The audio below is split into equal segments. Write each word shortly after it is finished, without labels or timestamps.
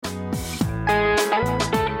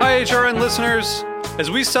HRN listeners.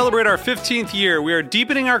 As we celebrate our 15th year, we are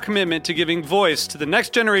deepening our commitment to giving voice to the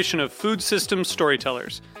next generation of food systems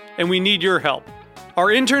storytellers, and we need your help. Our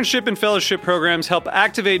internship and fellowship programs help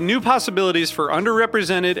activate new possibilities for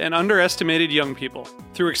underrepresented and underestimated young people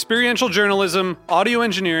through experiential journalism, audio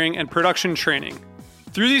engineering, and production training.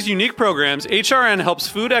 Through these unique programs, HRN helps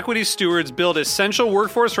food equity stewards build essential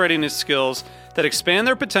workforce readiness skills that expand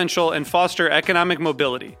their potential and foster economic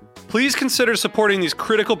mobility. Please consider supporting these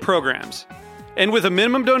critical programs. And with a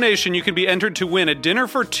minimum donation, you can be entered to win a dinner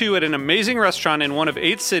for two at an amazing restaurant in one of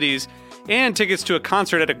 8 cities and tickets to a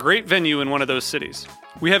concert at a great venue in one of those cities.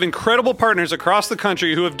 We have incredible partners across the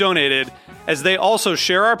country who have donated, as they also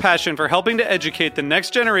share our passion for helping to educate the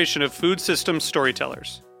next generation of food systems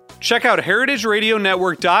storytellers. Check out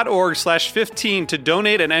heritageradionetwork.org/15 to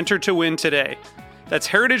donate and enter to win today. That's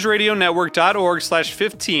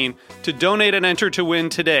heritageradionetwork.org/15 to donate and enter to win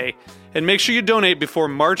today. And make sure you donate before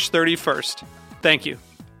March 31st. Thank you.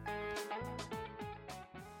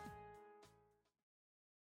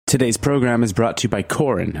 Today's program is brought to you by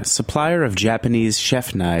Korin, a supplier of Japanese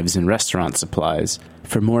chef knives and restaurant supplies.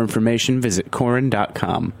 For more information, visit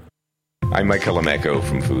korin.com. I'm Michael Lemecco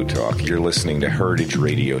from Food Talk. You're listening to Heritage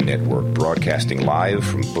Radio Network, broadcasting live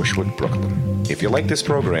from Bushwick, Brooklyn. If you like this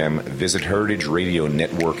program, visit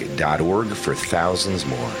heritageradionetwork.org for thousands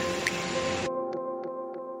more.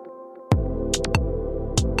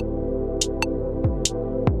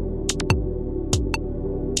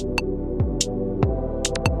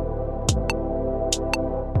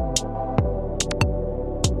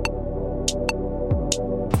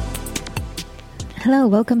 Hello,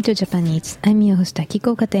 welcome to Japan Eats. I'm your host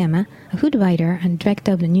Akiko Katayama, a food writer and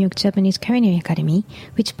director of the New York Japanese Culinary Academy,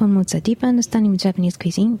 which promotes a deeper understanding of Japanese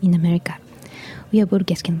cuisine in America. We are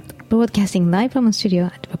broadcasting live from a studio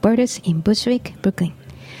at Roberta's in Bushwick, Brooklyn.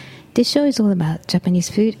 This show is all about Japanese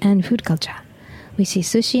food and food culture. We see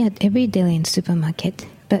sushi at every deli and supermarket,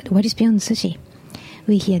 but what is beyond sushi?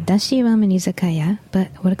 We hear dashi ramen izakaya, but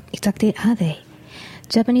what exactly are they?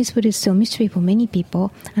 Japanese food is still a mystery for many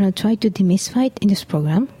people, and I'll try to demystify it in this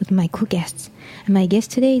program with my co-guests. And my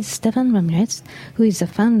guest today is Stefan Ramirez, who is the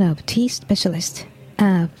founder and tea specialist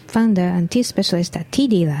at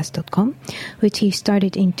tdlast.com, which he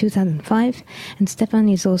started in 2005. And Stefan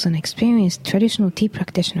is also an experienced traditional tea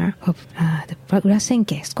practitioner of the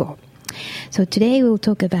Rasenke school. So today we'll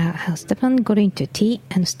talk about how Stefan got into tea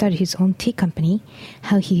and started his own tea company,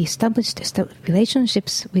 how he established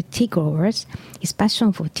relationships with tea growers, his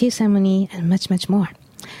passion for tea ceremony, and much, much more.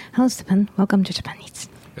 Hello, Stefan. Welcome to Japan Eats.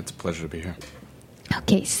 It's a pleasure to be here.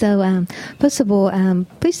 Okay, so first of all,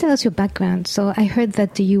 please tell us your background. So I heard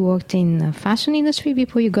that you worked in the fashion industry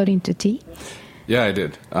before you got into tea. Yeah, I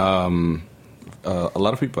did. A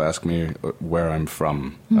lot of people ask me where I'm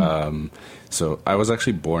from. So I was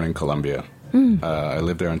actually born in Colombia. I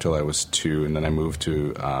lived there until I was 2, and then I moved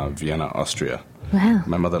to Vienna, Austria. Wow.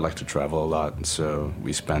 My mother liked to travel a lot, so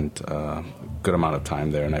we spent a good amount of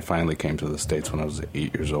time there, and I finally came to the States when I was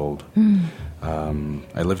 8 years old.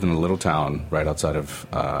 I lived in a little town right outside of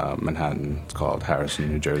Manhattan. It's called Harrison,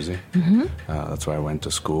 New Jersey. That's where I went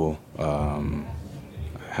to school. I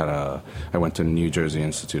went to New Jersey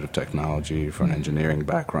Institute of Technology for an engineering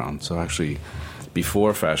background. So actually,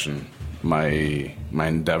 before fashion, my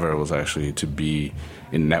endeavor was actually to be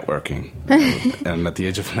in networking. And at the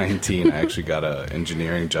age of 19, I actually got an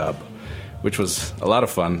engineering job, which was a lot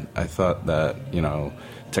of fun. I thought that,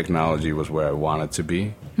 technology was where I wanted to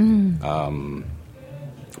be.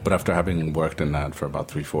 But after having worked in that for about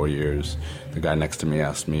 3-4 years, the guy next to me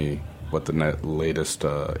asked me what the latest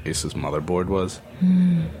Asus motherboard was.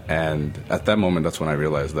 And at that moment, that's when I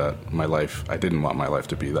realized that I didn't want my life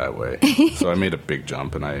to be that way. So I made a big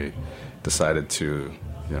jump, and I decided to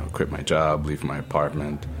quit my job, leave my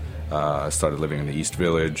apartment. I started living in the East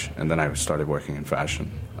Village, and then I started working in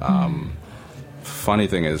fashion. Funny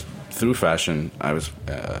thing is, through fashion, I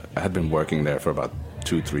had been working there for about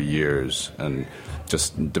 2-3 years and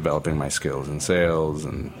just developing my skills in sales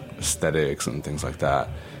and aesthetics and things like that.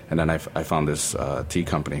 And then I found this tea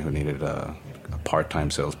company who needed a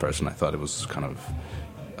part-time salesperson. I thought it was kind of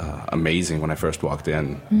amazing when I first walked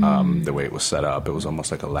in, the way it was set up. It was almost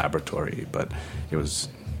like a laboratory, but it was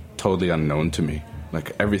totally unknown to me,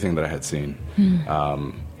 like everything that I had seen.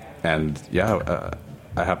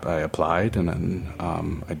 I applied, and then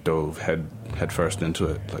I dove head first into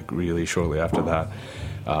it, like really shortly after that.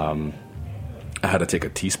 I had to take a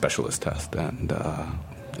tea specialist test, and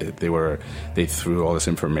they threw all this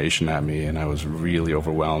information at me, and I was really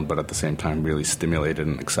overwhelmed, but at the same time really stimulated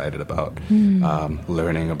and excited about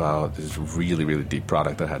learning about this really, really deep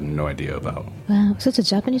product that I had no idea about. Wow. So it's a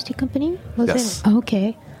Japanese tea company? Yes. Oh,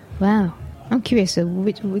 okay. Wow. I'm curious. So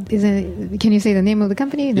can you say the name of the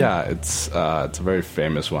company? No. Yeah, it's a very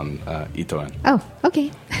famous one, Itoen. Oh,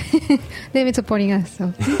 okay. They've been supporting us,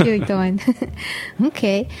 so thank you, Itoen.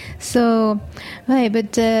 Okay. So, right,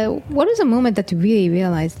 but what was the moment that you really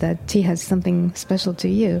realized that tea has something special to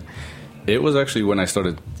you? It was actually when I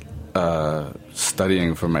started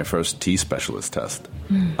studying for my first tea specialist test.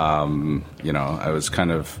 I was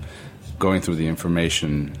kind of going through the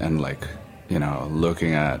information and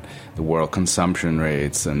looking at the world consumption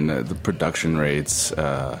rates and the production rates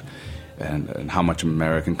and how much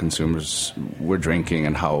American consumers were drinking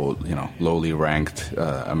and how lowly ranked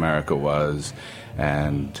America was,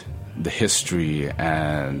 and the history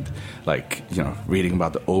and reading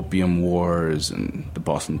about the Opium Wars and the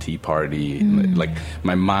Boston Tea Party.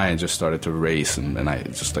 My mind just started to race, and I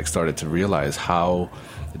just started to realize how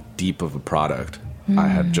deep of a product I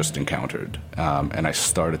had just encountered, and I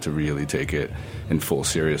started to really take it in full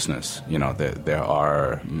seriousness. There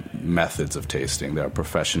are methods of tasting, there are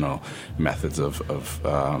professional methods of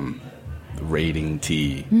rating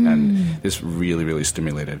tea, and this really, really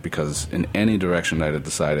stimulated, because in any direction that I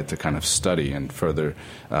decided to kind of study and further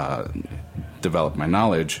develop my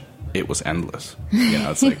knowledge, it was endless.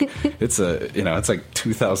 It's like it's like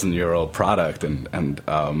 2,000-year-old product, and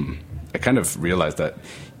I kind of realized that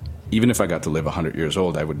even if I got to live 100 years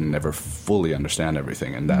old, I would never fully understand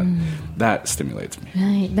everything, and that stimulates me.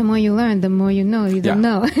 Right. The more you learn, the more you know you don't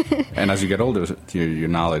know. And as you get older, your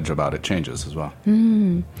knowledge about it changes as well.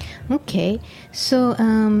 Okay. So,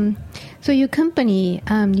 so your company,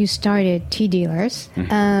 you started Tea Dealers.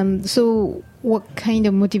 So what kind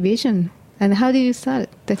of motivation, and how did you start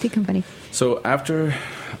the tea company? So after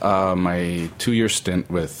my 2-year stint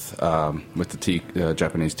with the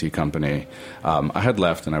Japanese tea company, I had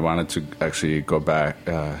left, and I wanted to actually go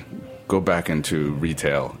back into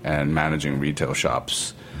retail and managing retail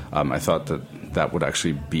shops. I thought that would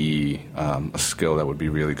actually be a skill that would be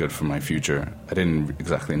really good for my future. I didn't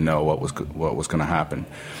exactly know what was going to happen,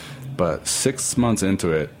 but 6 months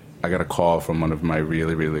into it, I got a call from one of my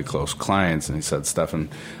really, really close clients, and he said, "Stefan,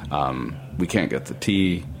 we can't get the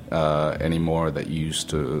tea anymore that you used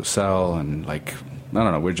to sell, and I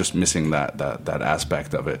don't know, we're just missing that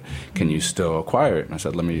aspect of it. Can you still acquire it?" And I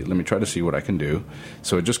said, let me try to see what I can do.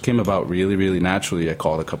 So it just came about really, really naturally. I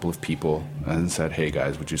called a couple of people and said, "Hey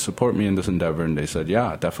guys, would you support me in this endeavor?" And they said,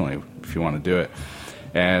 "Yeah, definitely, if you want to do it."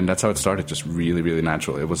 And that's how it started, just really, really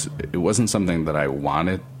natural. It wasn't something that I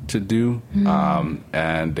wanted to do,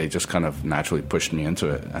 and they just kind of naturally pushed me into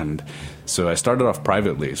it. And so I started off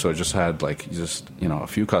privately. So I just had a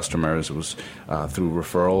few customers. It was through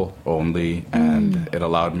referral only, and it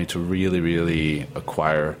allowed me to really, really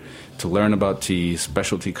to learn about tea,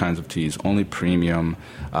 specialty kinds of teas, only premium.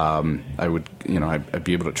 I'd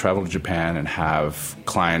be able to travel to Japan and have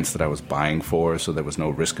clients that I was buying for, so there was no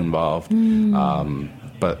risk involved.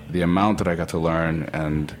 But the amount that I got to learn,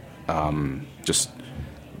 and just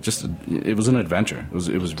it was an adventure.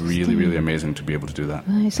 It was really, really amazing to be able to do that.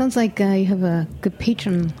 It sounds like you have a good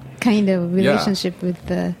patron kind of relationship with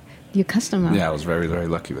your customer. Yeah, I was very, very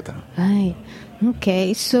lucky with that. Right.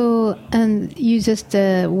 Okay. So, and you just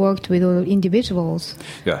worked with all individuals.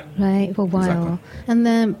 Yeah. Right, for a while. Exactly. And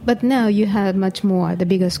then, but now you have much more, the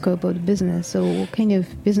bigger scope of the business. So what kind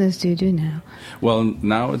of business do you do now? Well,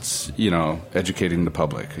 now it's, educating the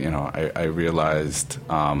public. I realized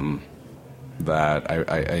that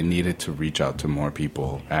I needed to reach out to more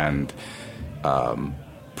people, and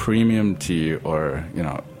premium tea or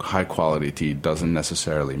high quality tea doesn't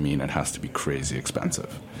necessarily mean it has to be crazy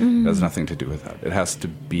expensive. It has nothing to do with that. It has to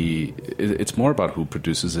be. It's more about who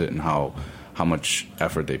produces it and how much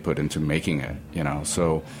effort they put into making it.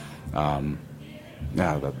 So.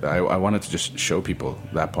 I wanted to just show people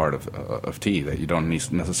that part of tea, that you don't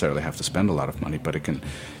necessarily have to spend a lot of money, but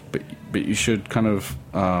but you should kind of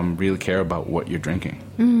really care about what you're drinking.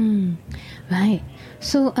 Right.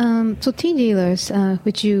 So Tea Dealers,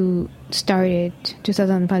 which you started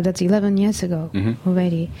 2005, that's 11 years ago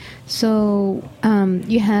already. So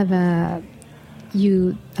you have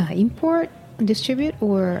you import, distribute,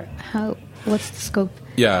 or what's the scope?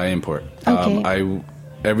 Yeah, I import. Okay.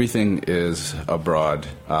 Everything is abroad.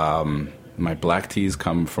 My black teas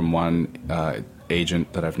come from one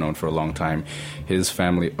agent that I've known for a long time. His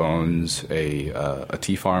family owns a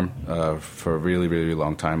tea farm for a really, really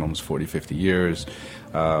long time, almost 40, 50 years.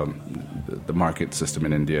 The market system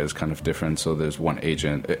in India is kind of different, so there's one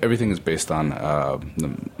agent. Everything is based on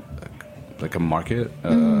like a market,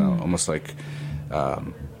 almost like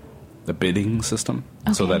the bidding system.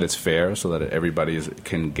 so that it's fair, so that everybody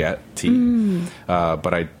can get tea.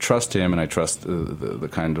 But I trust him, and I trust the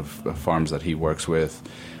kind of farms that he works with.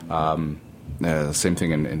 Same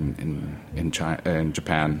thing in China, in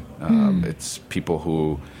Japan. It's people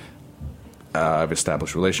who I've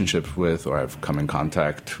established relationships with, or I've come in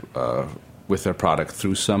contact with their product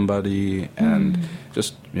through somebody, and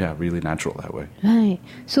just really natural that way. Right.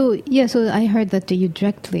 So I heard that you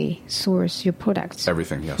directly source your products.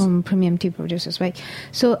 Everything, yes. From premium tea producers, right?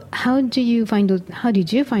 So how did you find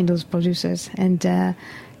those producers and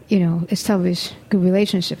establish good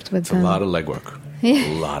relationships with them? It's a lot of legwork.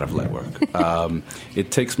 A lot of legwork.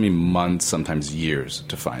 It takes me months, sometimes years,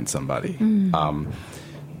 to find somebody.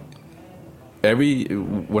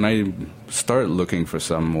 When I start looking for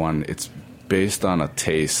someone, it's based on a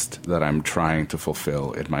taste that I'm trying to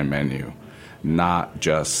fulfill in my menu, not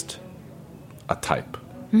just a type.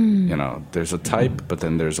 There's a type, but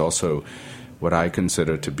then there's also what I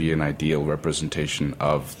consider to be an ideal representation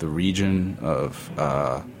of the region, of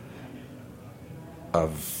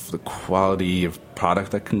the quality of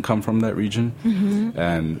product that can come from that region.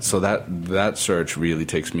 And so that search really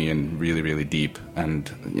takes me in really, really deep.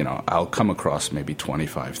 And, I'll come across maybe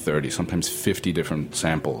 25, 30, sometimes 50 different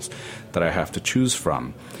samples that I have to choose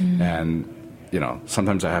from. And,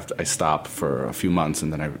 sometimes I stop for a few months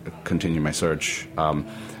and then I continue my search.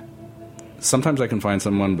 Sometimes I can find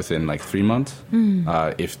someone within like 3 months,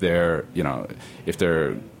 if they're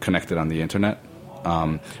connected on the internet.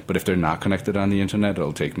 But if they're not connected on the internet,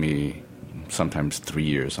 it'll take me sometimes 3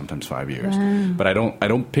 years, sometimes 5 years. Wow. But I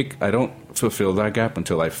don't fulfill that gap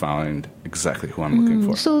until I find exactly who I'm looking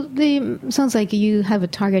for. So sounds like you have a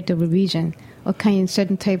target of a region or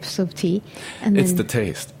certain types of tea. And it's the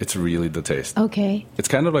taste. It's really the taste. Okay. It's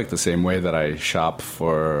kind of like the same way that I shop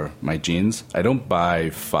for my jeans. I don't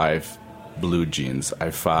buy 5 blue jeans.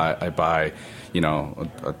 I buy,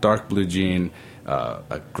 a dark blue jean,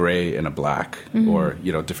 a gray and a black, or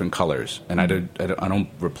different colors, and I don't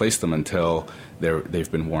replace them until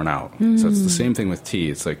they've been worn out. So it's the same thing with tea.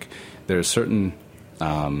 It's like there's certain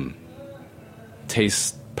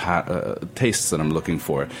tastes that I'm looking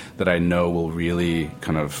for that I know will really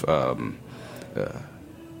kind of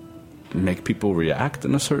make people react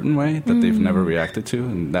in a certain way that they've never reacted to,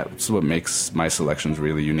 and that's what makes my selections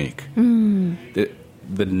really unique.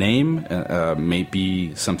 The name may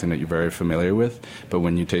be something that you're very familiar with, but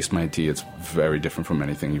when you taste my tea, it's very different from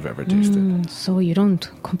anything you've ever tasted. So you don't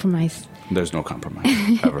compromise? There's no compromise,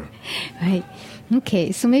 ever. Right.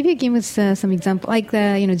 Okay, so maybe give us some example, like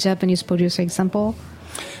the Japanese producer example.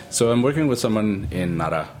 So I'm working with someone in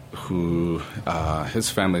Nara who his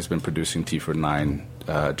family's been producing tea for 9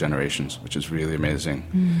 generations, which is really amazing.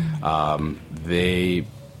 They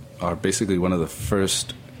are basically one of the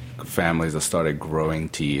first families that started growing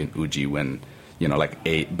tea in Uji when,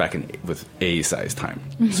 with A-size time.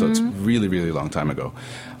 So it's really, really long time ago.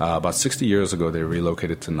 About 60 years ago, they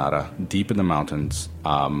relocated to Nara, deep in the mountains,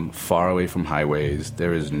 far away from highways.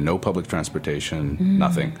 There is no public transportation,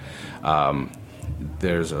 nothing.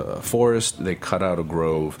 There's a forest. They cut out a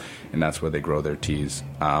grove, and that's where they grow their teas.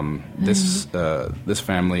 This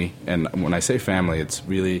family, and when I say family, it's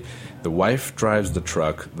really the wife drives the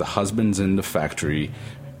truck, the husband's in the factory,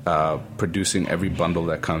 producing every bundle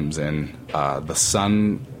that comes in. The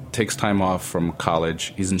son takes time off from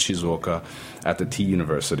college. He's in Shizuoka at the tea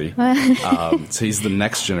university. So he's the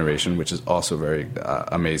next generation, which is also very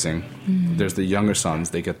amazing. There's the younger sons.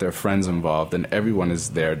 They get their friends involved, and everyone is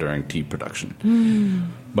there during tea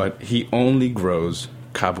production. But he only grows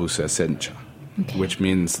kabuse sencha, which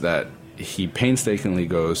means that he painstakingly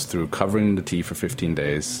goes through covering the tea for 15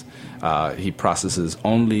 days. He processes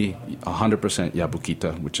only 100%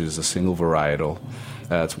 Yabukita, which is a single varietal.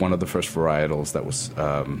 It's one of the first varietals that was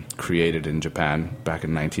created in Japan back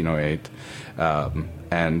in 1908.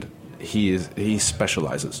 And he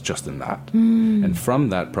specializes just in that. And from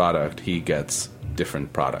that product, he gets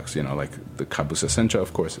different products. Like the kabuse sencha,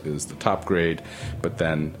 of course, is the top grade, but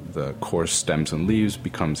then the coarse stems and leaves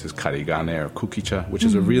becomes his karigane or kukicha, which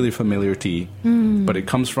is a really familiar tea, but it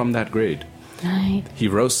comes from that grade. Right. He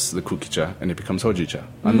roasts the kukicha and it becomes hojicha,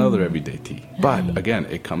 another everyday tea. But again,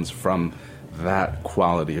 it comes from that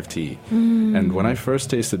quality of tea. And when I first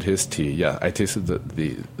tasted his tea, I tasted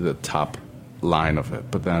the top line of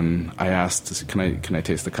it, but then I asked, can I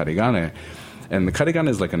taste the karigane? And the karigane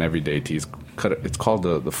is like an everyday tea. It's called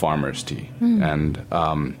the farmer's tea. And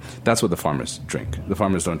that's what the farmers drink. The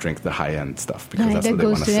farmers don't drink the high-end stuff because that's what they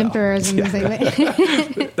want to sell. Emperors and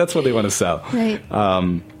that's what they want to sell. Right.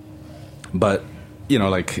 But,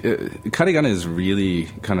 karigane is really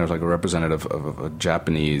kind of like a representative of a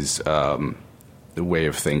Japanese way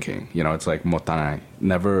of thinking. You know, it's like motanai,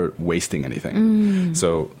 never wasting anything.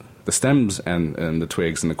 So the stems and the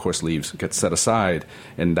twigs and the coarse leaves get set aside,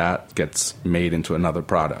 and that gets made into another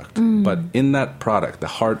product. But in that product, the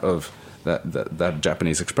heart of that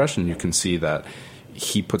Japanese expression, you can see that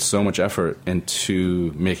he puts so much effort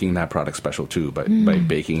into making that product special too, by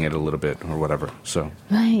baking it a little bit or whatever. So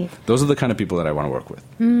those are the kind of people that I want to work with.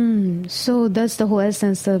 So that's the whole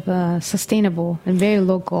essence of sustainable and very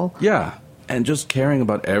local. Yeah. And just caring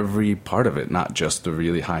about every part of it, not just the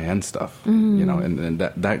really high-end stuff, you know, and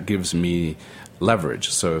that gives me leverage.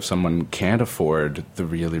 So if someone can't afford the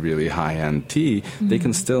really, really high-end tea, they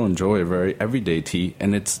can still enjoy a very everyday tea,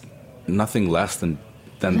 and it's nothing less than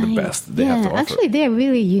the best they have to offer. Actually, they're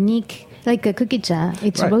really unique. Like a kukicha,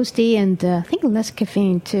 it's roasty and I think less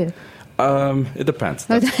caffeine too. It depends.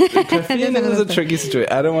 Caffeine is a tricky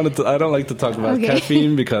situation. I don't like to talk about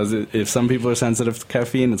caffeine because if some people are sensitive to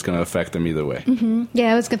caffeine, it's going to affect them either way.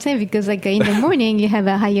 Yeah, I was going to say because like in the morning you have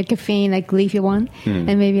a higher caffeine, like leafy one,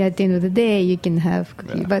 and maybe at the end of the day you can have,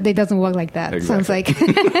 but it doesn't work like that. Exactly. Sounds like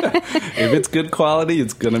if it's good quality,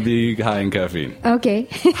 it's going to be high in caffeine. Okay.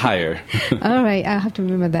 Higher. All right, I'll have to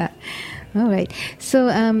remember that. All right.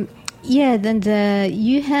 So. Yeah, then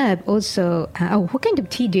you have also... what kind of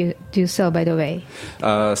tea do you sell, by the way?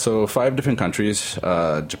 So 5 different countries,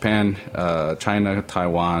 Japan, China,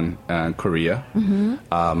 Taiwan, and Korea.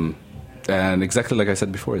 And exactly like I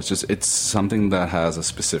said before, it's something that has a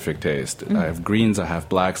specific taste. I have greens, I have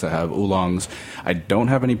blacks, I have oolongs. I don't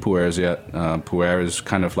have any pu'ers yet. Pu'er is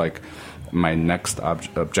kind of like my next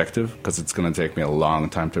objective because it's going to take me a long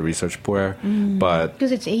time to research pu'er. But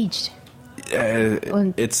because it's aged.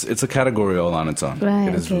 It's a category all on its own. Right,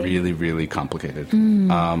 it is really, really complicated.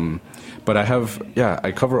 But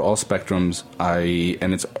I cover all spectrums.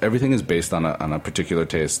 Everything is based on a particular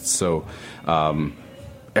taste. So I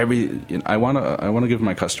want to give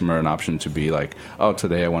my customer an option to be like, oh,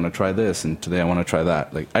 today I want to try this and today I want to try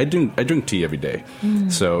that. Like I drink tea every day,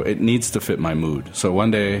 so it needs to fit my mood. So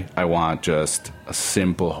one day I want just a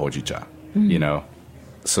simple hojicha, you know.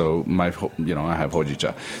 So I have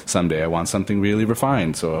hojicha. Someday I want something really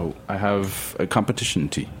refined, so I have a competition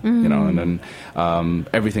tea, you know, and then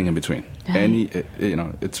everything in between.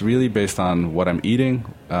 It's really based on what I'm eating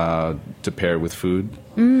to pair with food,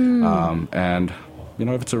 and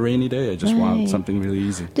if it's a rainy day, I just want something really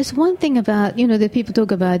easy. There's one thing about that people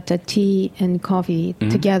talk about tea and coffee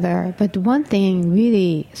together, but one thing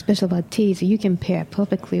really special about tea is you can pair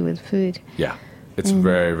perfectly with food. Yeah, it's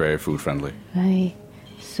very, very food friendly. Right.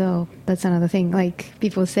 So that's another thing. Like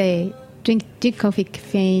people say, drink coffee,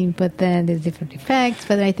 caffeine, but then there's different effects.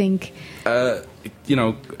 But I think,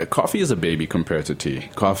 coffee is a baby compared to tea.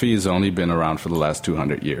 Coffee has only been around for the last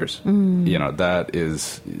 200 years.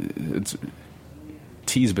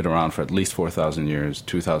 Tea's been around for at least 4,000 years,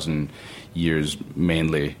 2,000 years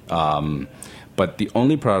mainly. But the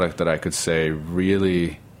only product that I could say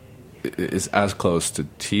really is as close to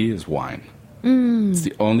tea is wine. It's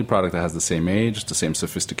the only product that has the same age, the same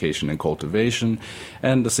sophistication in cultivation,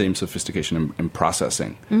 and the same sophistication in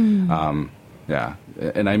processing. And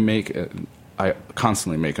I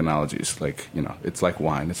constantly make analogies like, it's like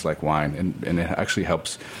wine, and it actually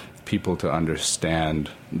helps people to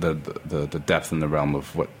understand the depth and the realm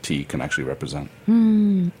of what tea can actually represent.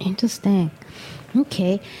 Interesting.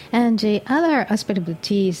 Okay. And the other aspect of the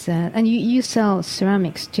tea is, and you sell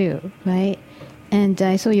ceramics too, right? And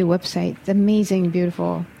I saw your website, amazing,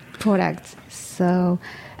 beautiful products. So,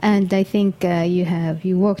 and I think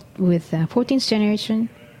you worked with 14th generation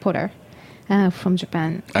porter from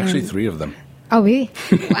Japan. Actually, 3 of them. Oh, really?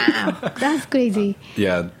 Wow, that's crazy.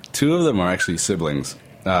 Yeah, 2 of them are actually siblings.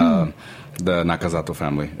 The Nakazato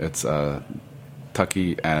family. It's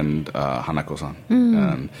Taki and Hanako-san.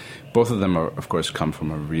 And both of them, of course, come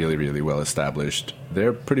from a really, really well-established...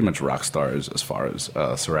 They're pretty much rock stars as far as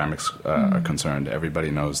ceramics are concerned. Everybody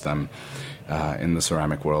knows them in the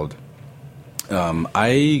ceramic world.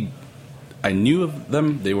 I knew of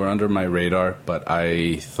them. They were under my radar, but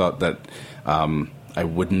I thought that I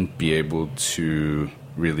wouldn't be able to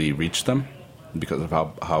really reach them because of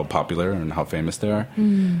how popular and how famous they are.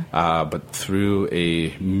 But through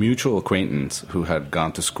a mutual acquaintance who had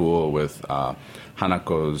gone to school with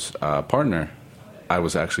Hanako's partner, I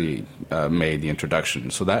was actually made the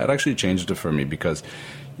introduction. So that actually changed it for me because,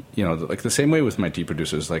 like the same way with my tea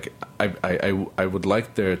producers, like I would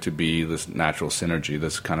like there to be this natural synergy,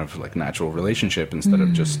 this kind of like natural relationship instead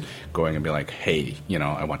of just going and be like, hey,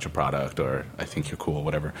 I want your product or I think you're cool,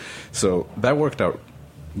 whatever. So that worked out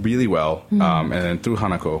really well. And then through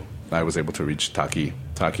Hanako, I was able to reach Taki.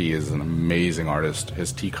 Taki is an amazing artist.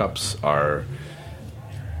 His teacups are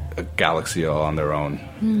a galaxy all on their own.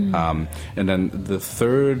 And then the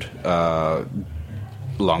third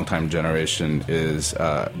longtime generation is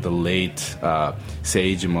the late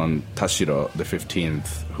Seijimon Tashiro the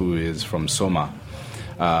 15th, who is from Soma.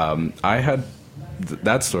 I had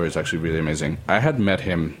that story is actually really amazing. I had met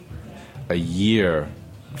him a year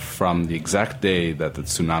from the exact day that the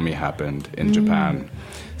tsunami happened in Japan.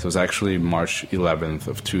 So it was actually March 11th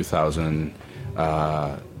of 2009,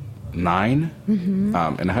 and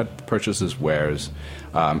I had purchased his wares.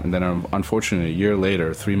 And then, unfortunately, a year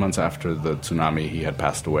later, 3 months after the tsunami, he had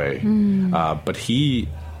passed away. But he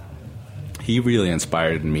really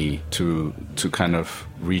inspired me to kind of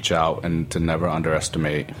reach out and to never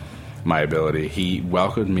underestimate my ability. He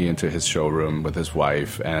welcomed me into his showroom with his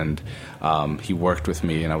wife, and he worked with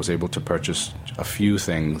me, and I was able to purchase a few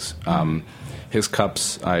things. His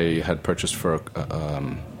cups I had purchased for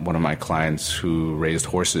one of my clients who raised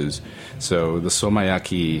horses. So the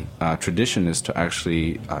Somayaki tradition is to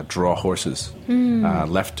actually draw horses,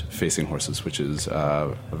 left-facing horses, which is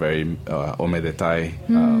a very omedetai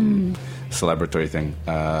celebratory thing.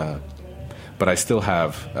 But I still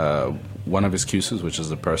have one of his cuses, which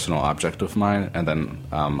is a personal object of mine, and then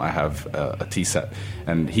I have a tea set.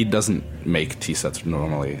 And he doesn't make tea sets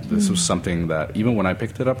normally. This was something that, even when I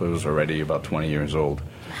picked it up, it was already about 20 years old.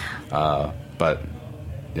 But,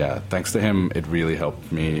 yeah, thanks to him, it really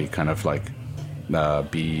helped me kind of like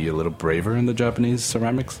be a little braver in the Japanese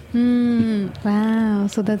ceramics. Wow,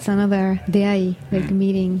 so that's another deai, like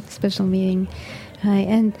meeting, special meeting.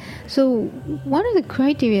 And so what are the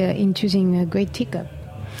criteria in choosing a great teacup?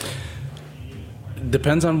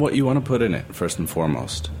 Depends on what you want to put in it, first and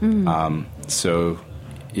foremost. So,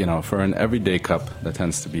 for an everyday cup, that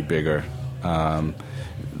tends to be bigger.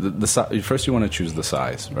 First you want to choose the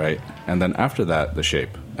size, right? And then after that, the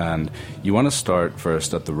shape. And you want to start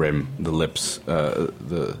first at the rim, the lips, the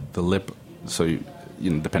lip. So,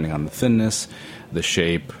 depending on the thinness, the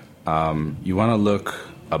shape, you want to look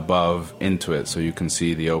above into it so you can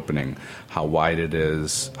see the opening, how wide it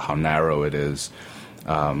is, how narrow it is.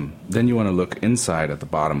 Then you want to look inside at the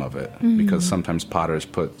bottom of it, because sometimes potters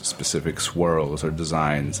put specific swirls or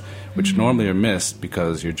designs, which normally are missed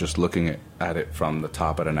because you're just looking at it from the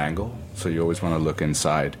top at an angle. So you always want to look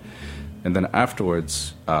inside. And then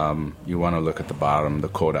afterwards, you want to look at the bottom, the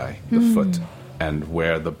kodai, the foot, and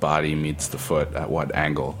where the body meets the foot, at what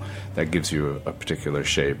angle. That gives you a particular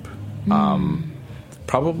shape. I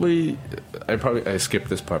skipped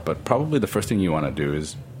this part, but probably the first thing you want to do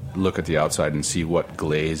is look at the outside and see what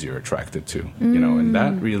glaze you're attracted to, and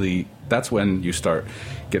that's when you start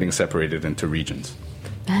getting separated into regions.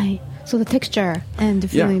 Right. So the texture and the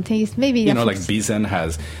feeling, taste, maybe. Like Bizen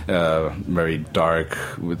has very dark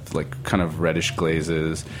with like kind of reddish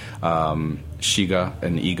glazes. Shiga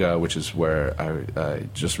and Iga, which is where I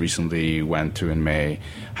just recently went to in May,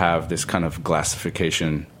 have this kind of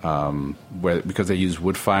glassification where, because they use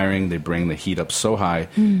wood firing, they bring the heat up so high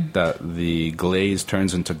that the glaze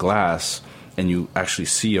turns into glass, and you actually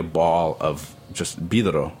see a ball of just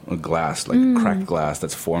bidoro, a glass, like cracked glass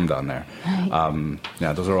that's formed on there. Right.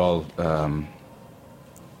 Those are all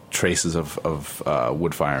traces of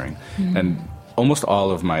wood firing. And almost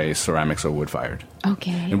all of my ceramics are wood fired.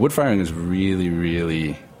 Okay. And wood firing is really,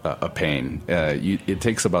 really a pain. It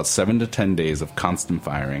takes about 7 to 10 days of constant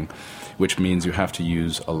firing, which means you have to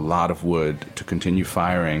use a lot of wood to continue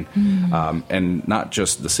firing, and not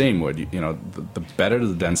just the same wood. The better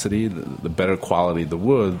the density, the better quality the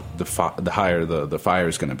wood, the higher the fire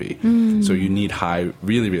is going to be. So you need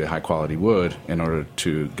really, really high quality wood in order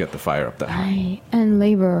to get the fire up that high. Right. And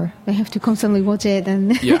labor, they have to constantly watch it. And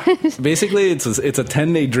basically it's a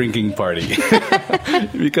 10-day drinking party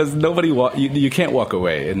because you can't walk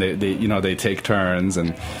away, and they take turns,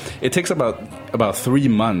 and it takes about 3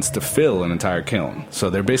 months to fill an entire kiln. So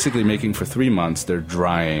they're basically making for 3 months, they're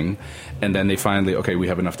drying, and then they finally, okay, we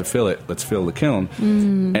have enough to fill it, let's fill the kiln.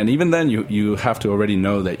 And even then you have to already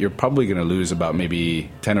know that you're probably going to lose about maybe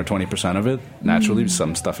 10 or 20% of it. Naturally,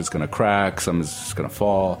 some stuff is going to crack, some is going to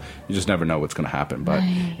fall. You just never know what's going to happen, but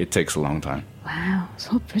it takes a long time. Wow,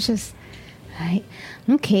 so precious. Right.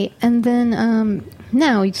 Okay, and then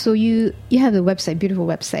now, so you have a website, beautiful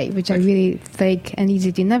website, which I really like and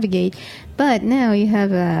easy to navigate. But now you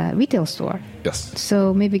have a retail store. Yes.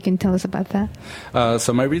 So maybe you can tell us about that.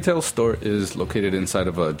 So my retail store is located inside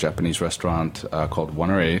of a Japanese restaurant called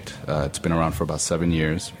 108. It's been around for about 7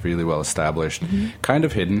 years, really well established, kind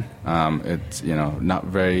of hidden. It's not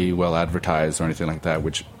very well advertised or anything like that,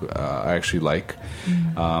 which I actually like.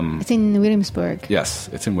 It's in Williamsburg. Yes,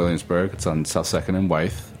 it's in Williamsburg. It's on South 2nd and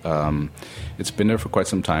Wythe. It's been there for quite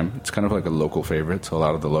some time. It's kind of like a local favorite, so a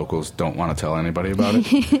lot of the locals don't want to tell anybody about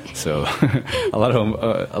it. So a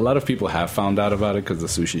lot of people have found out about it because the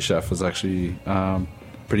sushi chef was actually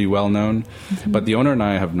pretty well known. Mm-hmm. But the owner and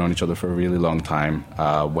I have known each other for a really long time.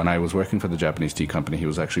 When I was working for the Japanese tea company, he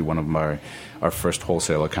was actually one of our first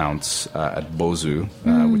wholesale accounts at Bozu,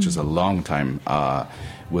 which is a long time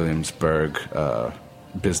Williamsburg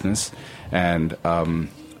business. And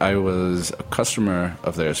I was a customer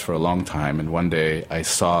of theirs for a long time, and one day I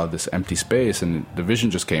saw this empty space, and the vision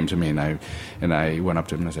just came to me, and I went up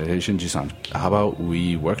to him and I said, "Hey, Shinji-san, how about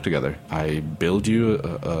we work together? I build you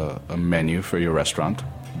a menu for your restaurant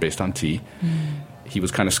based on tea." He was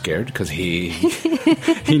kind of scared because he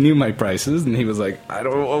knew my prices, and he was like,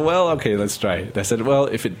 well, okay, let's try it. I said, well,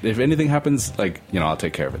 if anything happens, I'll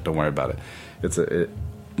take care of it. Don't worry about it.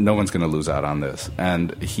 No one's going to lose out on this.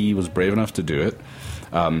 And he was brave enough to do it.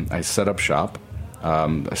 I set up shop.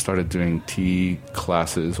 I started doing tea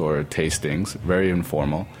classes or tastings, very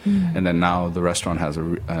informal. And then now the restaurant has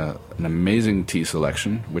an amazing tea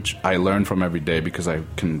selection, which I learn from every day because I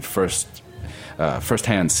can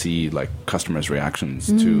firsthand see customers' reactions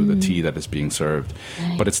to the tea that is being served.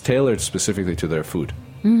 Right. But it's tailored specifically to their food.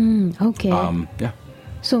 Okay. Yeah.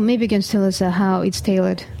 So maybe you can tell us how it's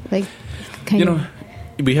tailored,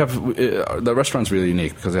 We have the restaurant's really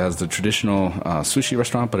unique because it has the traditional sushi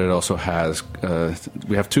restaurant, but it also has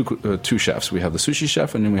we have two chefs. We have the sushi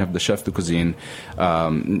chef, and then we have the chef de cuisine,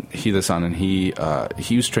 Hide-san, and he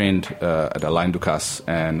was trained at Alain Ducasse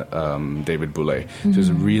and David Boulay. So he has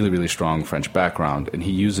a really, really strong French background, and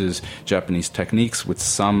he uses Japanese techniques with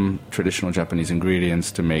some traditional Japanese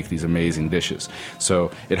ingredients to make these amazing dishes.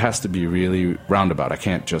 So it has to be really roundabout. I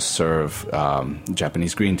can't just serve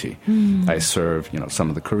Japanese green tea. I serve some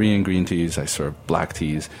of the Korean green teas. I serve black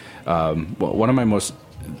teas.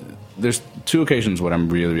 There's two occasions when I'm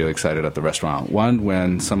really, really excited at the restaurant. One,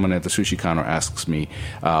 when someone at the sushi counter asks me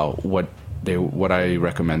what I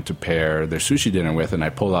recommend to pair their sushi dinner with, and I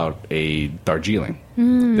pull out a Darjeeling.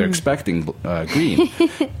 They're expecting green,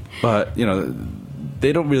 but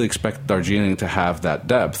they don't really expect Darjeeling to have that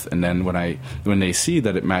depth. And then when they see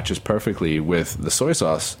that it matches perfectly with the soy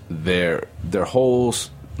sauce, their whole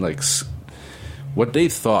what they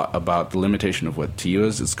thought about the limitation of what tea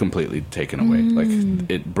is completely taken away.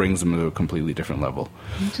 It brings them to a completely different level.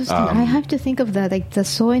 Interesting. I have to think of that, the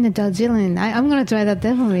soy and the Darjeeling. I'm going to try that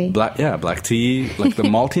definitely. Black tea, the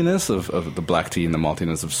maltiness of the black tea and the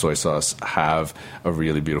maltiness of soy sauce have a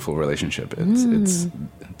really beautiful relationship.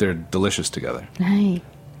 They're delicious together. Right.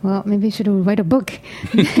 Well, maybe you should write a book.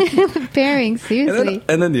 Pairing, seriously.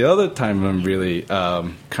 And then the other time I'm really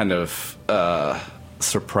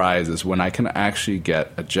surprise is when I can actually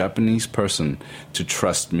get a Japanese person to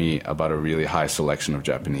trust me about a really high selection of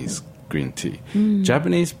Japanese green tea.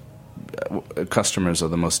 Japanese customers are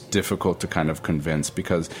the most difficult to kind of convince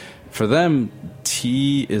because for them,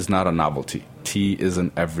 tea is not a novelty. Tea is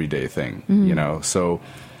an everyday thing, so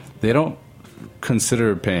they don't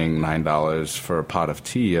consider paying $9 for a pot of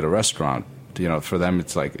tea at a restaurant. For them,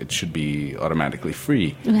 it's it should be automatically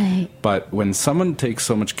free. Right. But when someone takes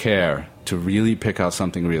so much care to really pick out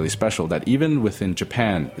something really special that even within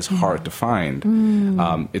Japan is hard to find,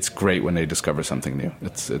 it's great when they discover something new.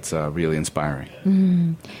 It's really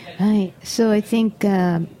inspiring. Right. So I think,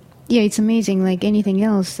 it's amazing. Like anything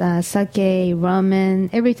else, sake,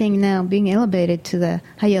 ramen, everything now being elevated to the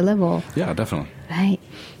higher level. Yeah, definitely. Right.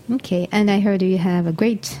 Okay, and I heard you have a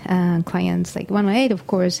great clients like 108, of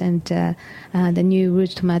course, and the new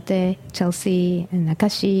Rouge Tomate, Chelsea, and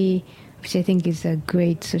Nakashi, which I think is a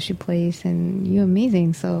great sushi place, and you're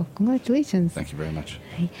amazing, so congratulations. Thank you very much.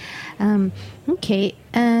 Okay,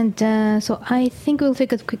 and so I think we'll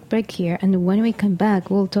take a quick break here, and when we come back,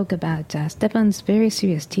 we'll talk about Stefan's very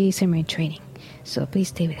serious tea ceremony training. So please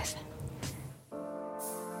stay with us.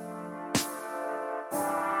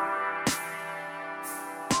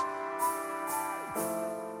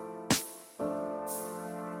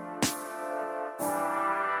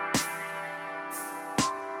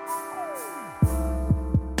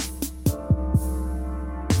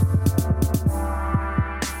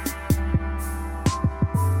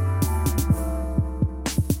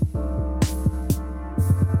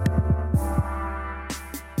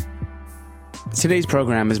 Today's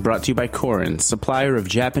program is brought to you by Korin, supplier of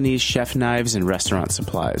Japanese chef knives and restaurant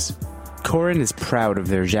supplies. Korin is proud of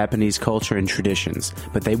their Japanese culture and traditions,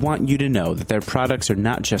 but they want you to know that their products are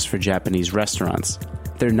not just for Japanese restaurants.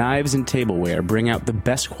 Their knives and tableware bring out the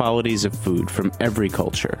best qualities of food from every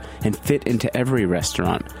culture and fit into every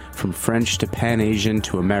restaurant, from French to Pan-Asian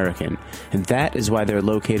to American, and that is why they're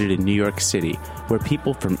located in New York City, where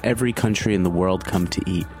people from every country in the world come to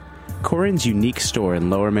eat. Korin's unique store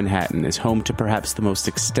in Lower Manhattan is home to perhaps the most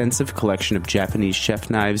extensive collection of Japanese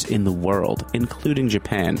chef knives in the world, including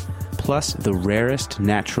Japan, plus the rarest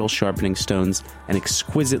natural sharpening stones and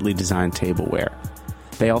exquisitely designed tableware.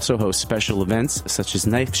 They also host special events such as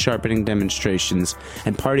knife sharpening demonstrations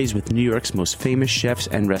and parties with New York's most famous chefs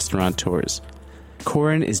and restaurateurs.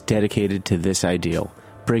 Korin is dedicated to this ideal,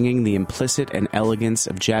 bringing the implicit and elegance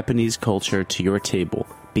of Japanese culture to your table,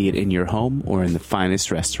 be it in your home or in the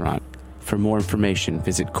finest restaurant. For more information,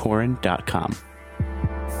 visit Korin.com.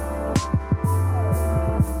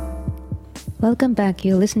 Welcome back.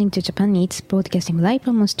 You're listening to Japan Eats, broadcasting live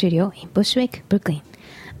from our studio in Bushwick, Brooklyn.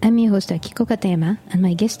 I'm your host, Akiko Katayama, and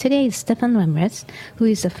my guest today is Stefan Ramrez, who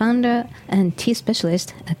is the founder and tea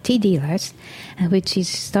specialist at Tea Dealers, which is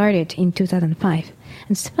started in 2005.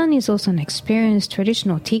 And Stefan is also an experienced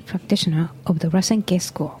traditional tea practitioner of the Rasenke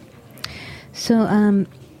School. So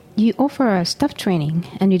you offer staff training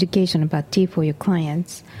and education about tea for your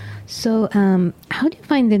clients. So how do you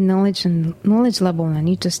find the knowledge level and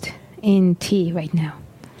interest in tea right now?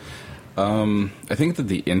 I think that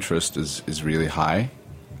the interest is really high.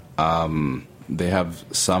 They have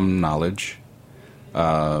some knowledge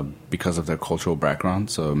because of their cultural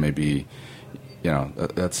background. So maybe,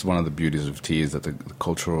 that's one of the beauties of tea is that the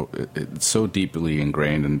cultural, it's so deeply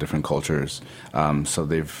ingrained in different cultures. So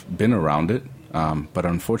they've been around it, but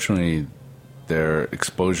unfortunately their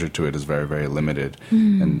exposure to it is very, very limited.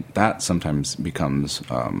 And that sometimes becomes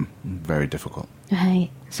very difficult. Right.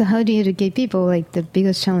 So how do you educate people? Like the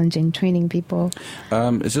biggest challenge in training people?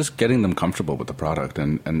 It's just getting them comfortable with the product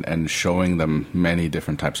and showing them many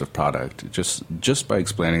different types of product. Just by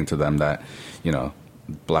explaining to them that,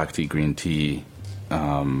 black tea, green tea,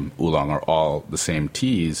 oolong are all the same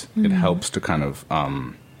teas, it helps to kind of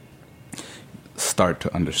start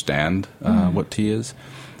to understand what tea is.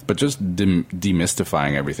 But just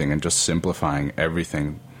demystifying everything and just simplifying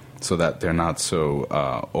everything so that they're not so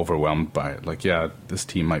overwhelmed by it. Like, yeah, this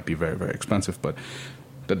tea might be very, very expensive, but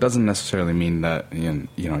that doesn't necessarily mean that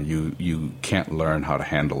you can't learn how to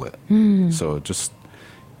handle it. So just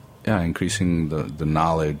increasing the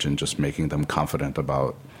knowledge and just making them confident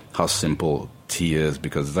about how simple tea is,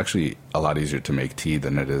 because it's actually a lot easier to make tea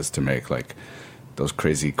than it is to make like those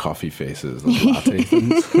crazy coffee faces, those latte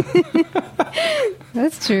things.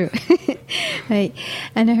 That's true. Right.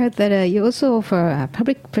 And I heard that you also offer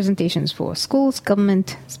public presentations for schools,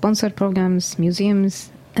 government-sponsored programs, museums,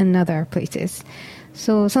 and other places.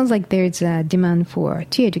 So it sounds like there's a demand for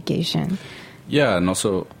tea education. Yeah, and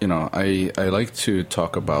also, I like to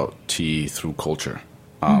talk about tea through culture.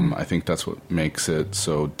 I think that's what makes it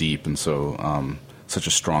so deep and so such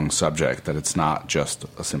a strong subject, that it's not just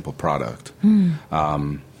a simple product.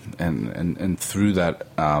 And through that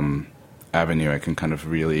avenue, I can kind of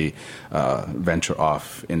really venture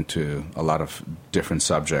off into a lot of different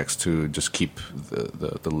subjects to just keep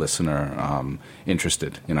the listener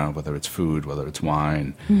interested, whether it's food, whether it's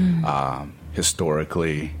wine,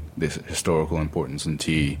 historically, the historical importance in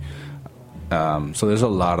tea. So there's a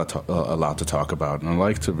lot to talk about, and I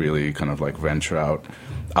like to really kind of like venture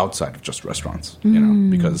outside of just restaurants,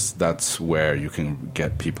 because that's where you can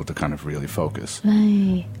get people to kind of really focus.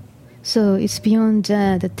 Right. So it's beyond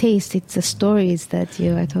the taste; it's the stories that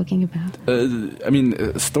you are talking about.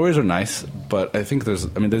 Stories are nice, but I think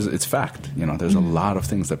it's fact. There's a lot of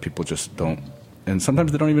things that people just don't, and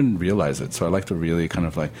sometimes they don't even realize it. So I like to really kind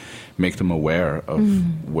of like make them aware of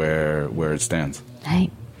where it stands.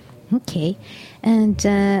 Right. Okay. And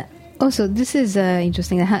also, this is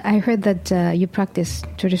interesting. I heard that you practice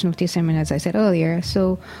traditional tea ceremony, as I said earlier.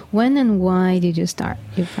 So when and why did you start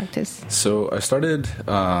your practice? So I started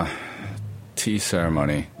tea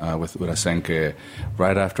ceremony with Urasenke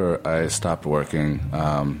right after I stopped working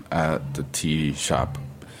at the tea shop.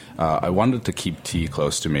 I wanted to keep tea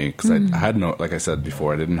close to me because I had like I said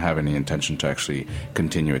before, I didn't have any intention to actually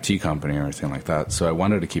continue a tea company or anything like that. So I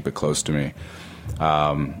wanted to keep it close to me.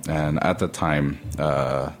 And at the time,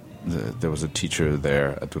 there was a teacher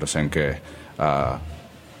there at Urasenke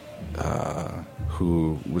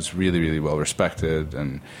who was really, really well respected,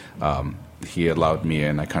 and he allowed me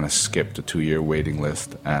in. I kind of skipped a 2-year waiting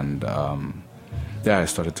list, and I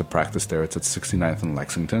started to practice there. It's at 69th and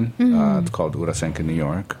Lexington. It's called Urasenke New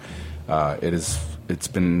York. It's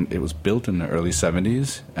it was built in the early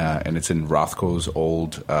 70s, and it's in Rothko's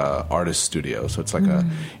old artist studio. So it's like a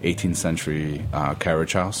 18th century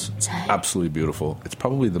carriage house. It's absolutely beautiful. It's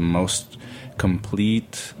probably the most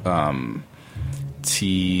complete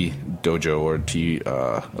tea dojo or tea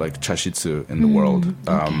like chashitsu in the world.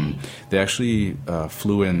 They actually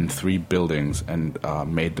flew in 3 buildings and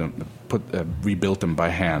rebuilt them by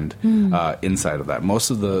hand inside of that. Most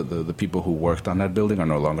of the people who worked on that building are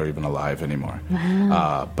no longer even alive anymore.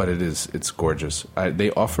 Wow. But it's gorgeous.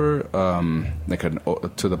 They offer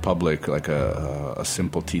to the public like a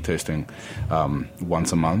simple tea tasting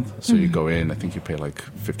once a month. So you go in, I think you pay like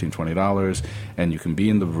 $15-$20, and you can be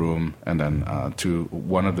in the room, and then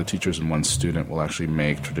one of the teachers and one student will actually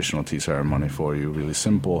make traditional tea ceremony for you, really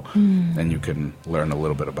simple, and you can learn a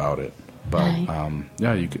little bit about it. But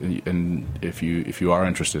you can, and if you are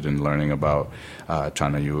interested in learning about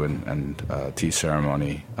Chanayu and tea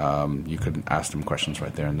ceremony, you can ask them questions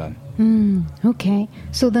right there and then. Okay.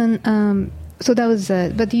 So then, so that was.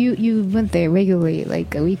 But you went there regularly,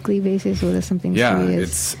 like a weekly basis, or something?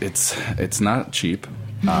 Serious? It's not cheap.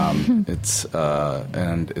 It's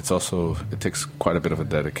and it's also, it takes quite a bit of a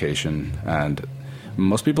dedication, and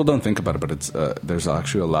most people don't think about it, but it's there's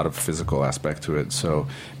actually a lot of physical aspect to it. So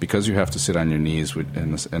because you have to sit on your knees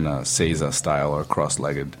in a seiza style or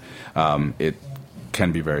cross-legged, it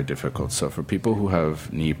can be very difficult. So for people who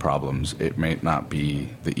have knee problems, it may not be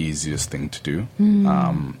the easiest thing to do.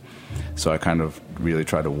 So I kind of really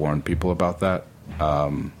try to warn people about that.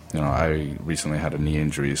 I recently had a knee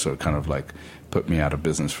injury, so it kind of like put me out of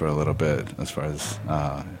business for a little bit as far as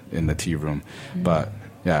in the tea room. But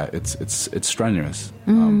yeah, it's strenuous.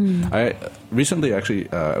 I recently actually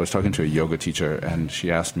I was talking to a yoga teacher, and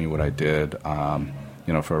she asked me what I did,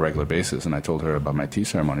 for a regular basis, and I told her about my tea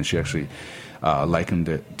ceremony. She actually likened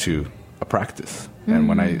it to a practice. And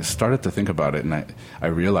when I started to think about it, and I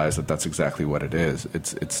realized that that's exactly what it is.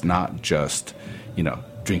 It's not just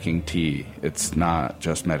drinking tea. It's not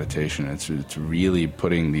just meditation. It's really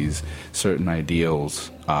putting these certain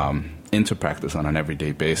ideals into practice on an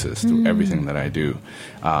everyday basis through everything that I do.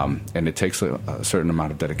 And it takes a certain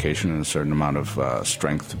amount of dedication and a certain amount of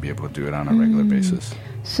strength to be able to do it on a regular basis.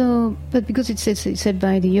 So, but because it's said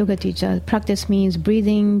by the yoga teacher, practice means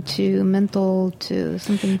breathing to mental to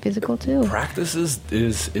something physical too. Practice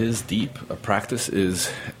is deep. A practice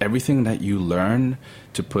is everything that you learn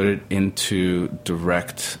to put it into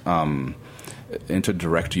direct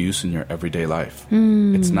use in your everyday life.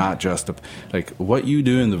 It's not just like what you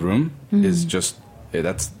do in the room is just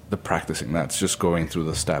that's the practicing. That's just going through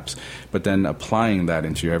the steps. But then applying that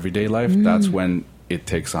into your everyday life, that's when it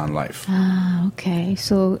takes on life. Ah, okay.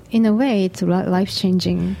 So in a way, it's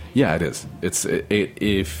life-changing. Yeah, it is.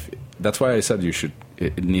 If that's why I said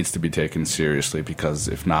it needs to be taken seriously, because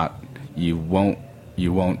if not, you won't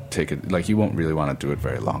take it, like you won't really want to do it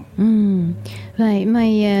very long. Right.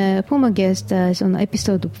 My former guest is on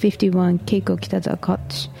episode 51, Keiko Kitazawa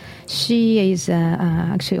Koch. She is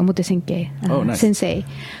actually Omote Senkei nice. Sensei.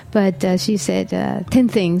 But she said 10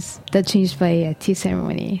 things that changed by tea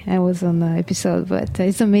ceremony. I was on the episode, but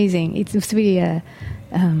it's amazing. It's really a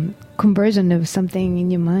conversion of something in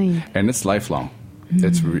your mind. And it's lifelong.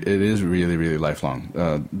 It is really, really lifelong.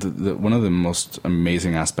 One of the most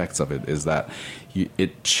amazing aspects of it is that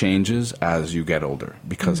it changes as you get older,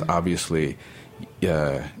 because obviously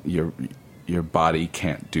your body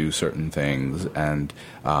can't do certain things, and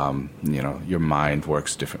your mind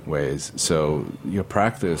works different ways. So your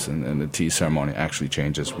practice and the tea ceremony actually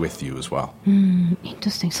changes with you as well.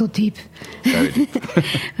 Interesting. So deep. Very deep.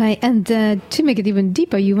 Right. And to make it even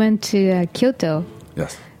deeper, you went to Kyoto.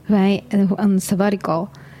 Yes. Right, on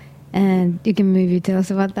sabbatical, and you can maybe tell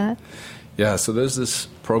us about that. Yeah, so there's this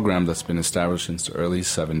program that's been established since the early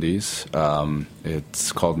 70s.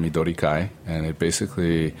 It's called Midori Kai, and it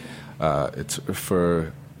basically it's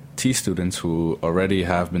for tea students who already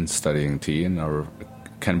have been studying tea and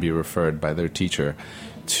can be referred by their teacher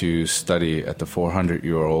to study at the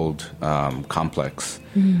 400-year-old complex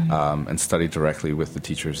and study directly with the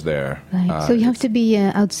teachers there. Right. So you have to be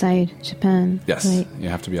outside Japan. Yes, right? You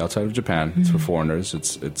have to be outside of Japan. It's for foreigners.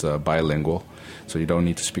 It's bilingual, so you don't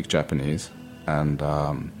need to speak Japanese. And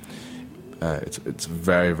it's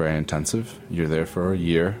very, very intensive. You're there for a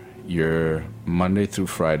year. Your Monday through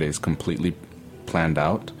Friday is completely planned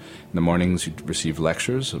out. In the mornings, you receive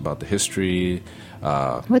lectures about the history.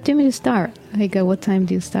 What time do you start? Like, what time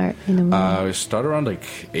do you start in the morning? We start around like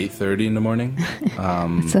 8:30 in the morning.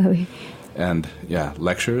 Sorry. And yeah,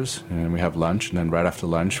 lectures, and we have lunch, and then right after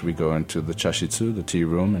lunch we go into the chashitsu, the tea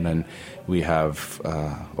room, and then we have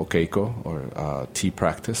okeiko, or tea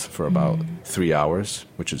practice, for about 3 hours,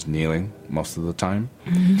 which is kneeling most of the time.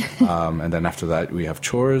 And then after that we have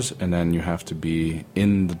chores, and then you have to be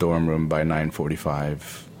in the dorm room by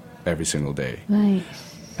 9:45 every single day. Right.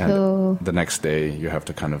 And So the next day you have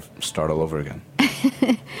to kind of start all over again.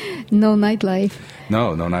 no nightlife.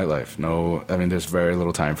 No nightlife. No, I mean, there's very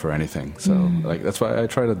little time for anything. So, like, that's why I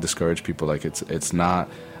try to discourage people. Like, it's not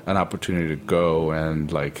an opportunity to go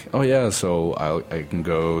and, like, oh yeah, so I can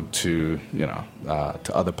go to, you know,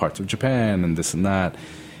 to other parts of Japan and this and that.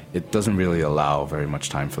 It doesn't really allow very much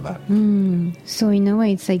time for that. So in a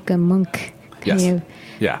way, it's like a monk kind Yes. of.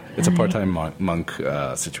 Yeah, it's a part-time monk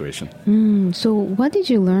situation. So what did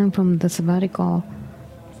you learn from the sabbatical?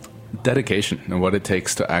 Dedication and what it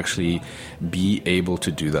takes to actually be able to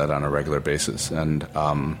do that on a regular basis. And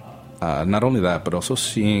not only that, but also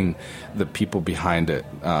seeing the people behind it,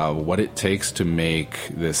 what it takes to make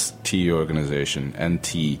this tea organization,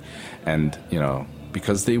 NT, and, you know,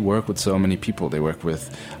 because they work with so many people. They work with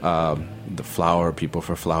the flower people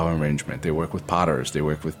for flower arrangement. They work with potters. They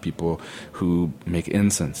work with people who make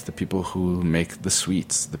incense, the people who make the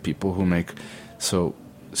sweets, the people who make... So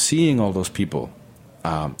seeing all those people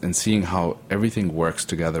and seeing how everything works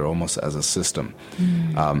together almost as a system,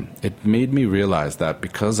 it made me realize that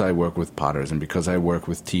because I work with potters and because I work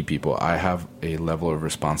with tea people, I have a level of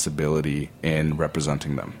responsibility in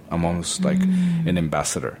representing them. I'm almost like an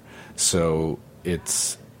ambassador. So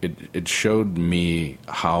it showed me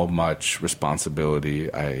how much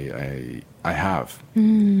responsibility I have,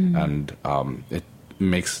 and it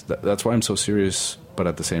makes that's why I'm so serious, but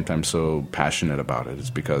at the same time so passionate about it. Is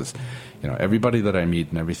because, you know, everybody that I meet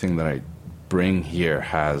and everything that I bring here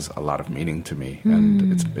has a lot of meaning to me,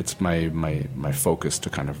 and it's my focus to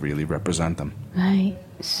kind of really represent them. Right.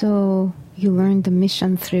 So you learned the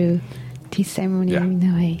mission through tea ceremony in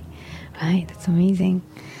a way. Right. That's amazing.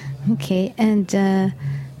 Okay. And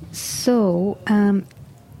so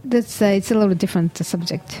that's it's a little different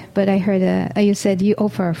subject, but I heard you said you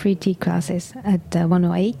offer free tea classes at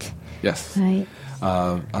 108. Yes. Right.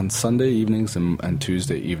 On Sunday evenings and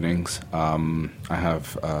Tuesday evenings, I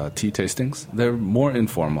have tea tastings. They're more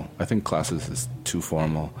informal. I think classes is too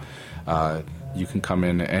formal. You can come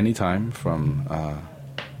in anytime from,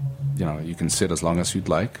 you know, you can sit as long as you'd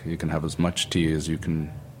like. You can have as much tea as you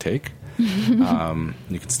can take.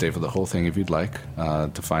 You can stay for the whole thing if you'd like.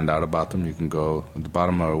 To find out about them, you can go at the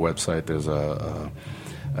bottom of our website. There's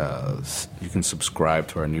you can subscribe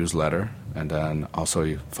to our newsletter, and then also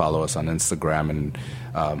you follow us on Instagram. And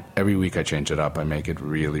every week I change it up. I make it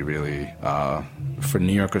really, really for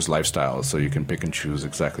New Yorkers' lifestyles, so you can pick and choose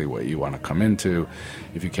exactly what you want to come into.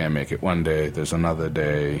 If you can't make it one day, there's another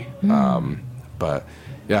day. But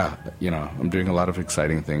yeah, you know, I'm doing a lot of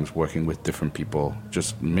exciting things, working with different people,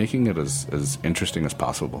 just making it as interesting as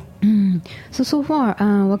possible. So far,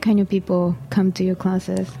 what kind of people come to your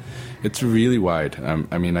classes? It's really wide.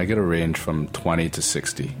 I mean, I get a range from 20 to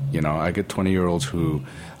 60. You know, I get 20-year-olds who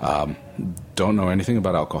don't know anything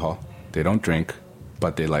about alcohol. They don't drink,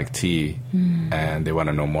 but they like tea, and they want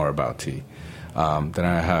to know more about tea. Then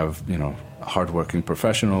I have, you know, hardworking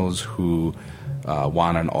professionals who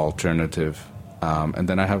want an alternative. And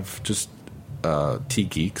then I have just tea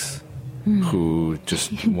geeks who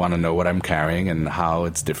just want to know what I'm carrying and how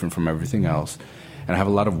it's different from everything else. And I have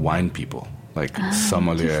a lot of wine people, like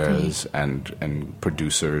sommeliers and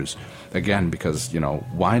producers. Again, because, you know,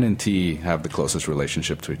 wine and tea have the closest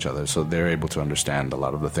relationship to each other, so they're able to understand a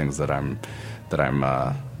lot of the things that I'm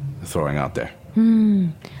throwing out there.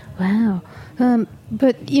 Wow.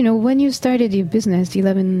 But, you know, when you started your business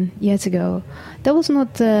 11 years ago, that was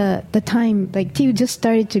not the time, like, tea just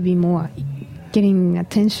started to be more getting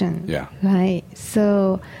attention. Yeah. Right?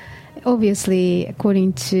 So, obviously,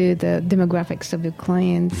 according to the demographics of your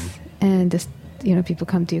clients and, you know, people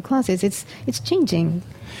come to your classes, it's changing.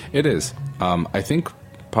 It is. I think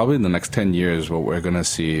probably in the next 10 years, what we're going to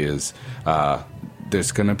see is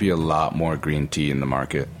there's going to be a lot more green tea in the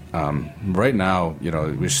market. Right now, you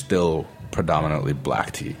know, we're still predominantly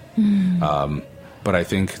black tea. But I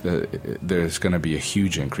think that there's going to be a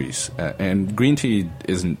huge increase. And green tea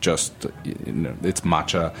isn't just, you know, it's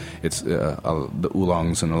matcha, it's the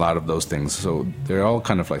oolongs and a lot of those things. So they're all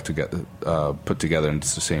kind of like put together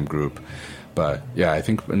into the same group. But yeah, I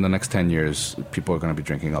think in the next 10 years, people are going to be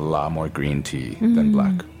drinking a lot more green tea than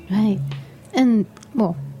black. Right. And,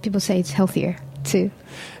 well, people say it's healthier too.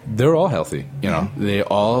 They're all healthy, you know. They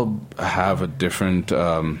all have a different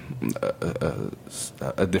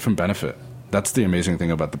benefit. that's the amazing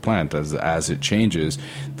thing about the plant. As it changes,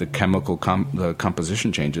 the chemical the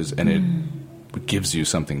composition changes, and it gives you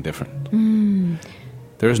something different.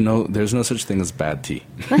 There's no such thing as bad tea.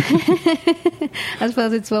 I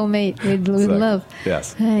suppose it's well made with love.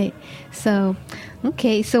 Yes. Right. So,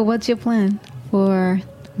 okay. So, what's your plan for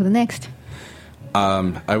the next?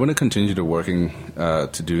 I want to continue to working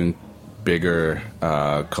to doing bigger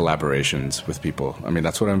collaborations with people. I mean,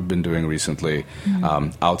 that's what I've been doing recently,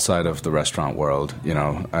 outside of the restaurant world,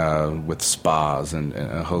 with spas and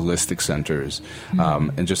holistic centers,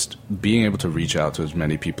 and just being able to reach out to as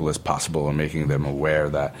many people as possible and making them aware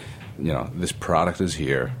that, this product is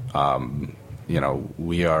here.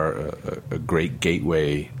 We are a great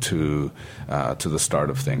gateway to the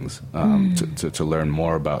start of things, to learn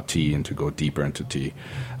more about tea and to go deeper into tea.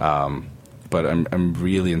 But I'm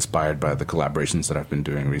really inspired by the collaborations that I've been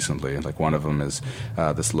doing recently. Like one of them is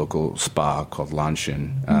this local spa called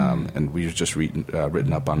Lanshin, and we've just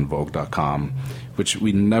written up on Vogue.com, which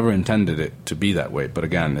we never intended it to be that way. But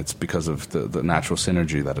again, it's because of the natural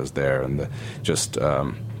synergy that is there, and just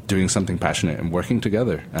doing something passionate and working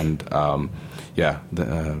together, and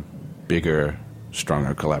the bigger,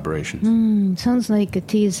 stronger collaborations. Sounds like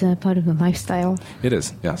tea is part of a lifestyle. It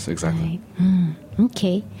is, yes, exactly. Right.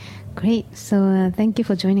 Okay. Great. So thank you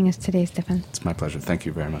for joining us today, Stefan. It's my pleasure. Thank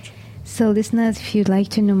you very much. So listeners, if you'd like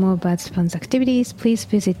to know more about Stefan's activities, please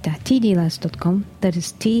visit tdealers.com. That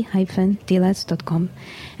is t-dealers.com.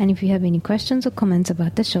 And if you have any questions or comments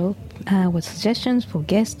about the show, with suggestions for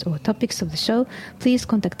guests or topics of the show, please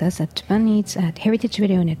contact us at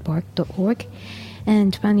japaneats@heritageradionetwork.org.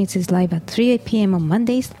 And Japan Eats is live at 3 p.m. on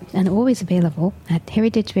Mondays and always available at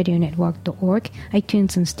heritageradionetwork.org,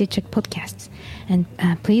 iTunes, and Stitcher podcasts. And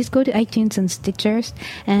please go to iTunes and Stitchers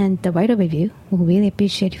and write a review. We'll really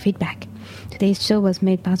appreciate your feedback. Today's show was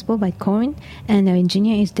made possible by Corin, and our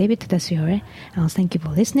engineer is David Tadasiore. I'll thank you for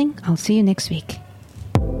listening. I'll see you next week.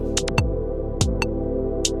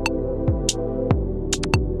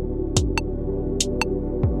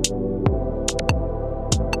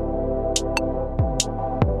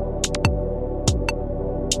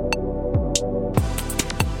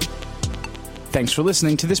 Thanks for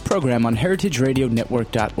listening to this program on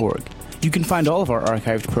heritageradionetwork.org. You can find all of our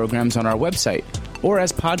archived programs on our website or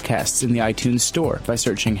as podcasts in the iTunes Store by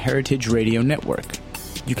searching Heritage Radio Network.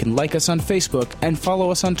 You can like us on Facebook and follow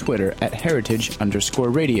us on Twitter at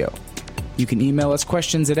 @heritage_radio. You can email us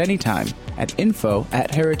questions at any time at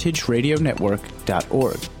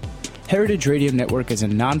info@heritageradionetwork.org. Heritage Radio Network is a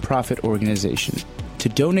non-profit organization. To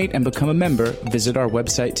donate and become a member, visit our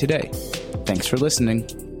website today. Thanks for listening.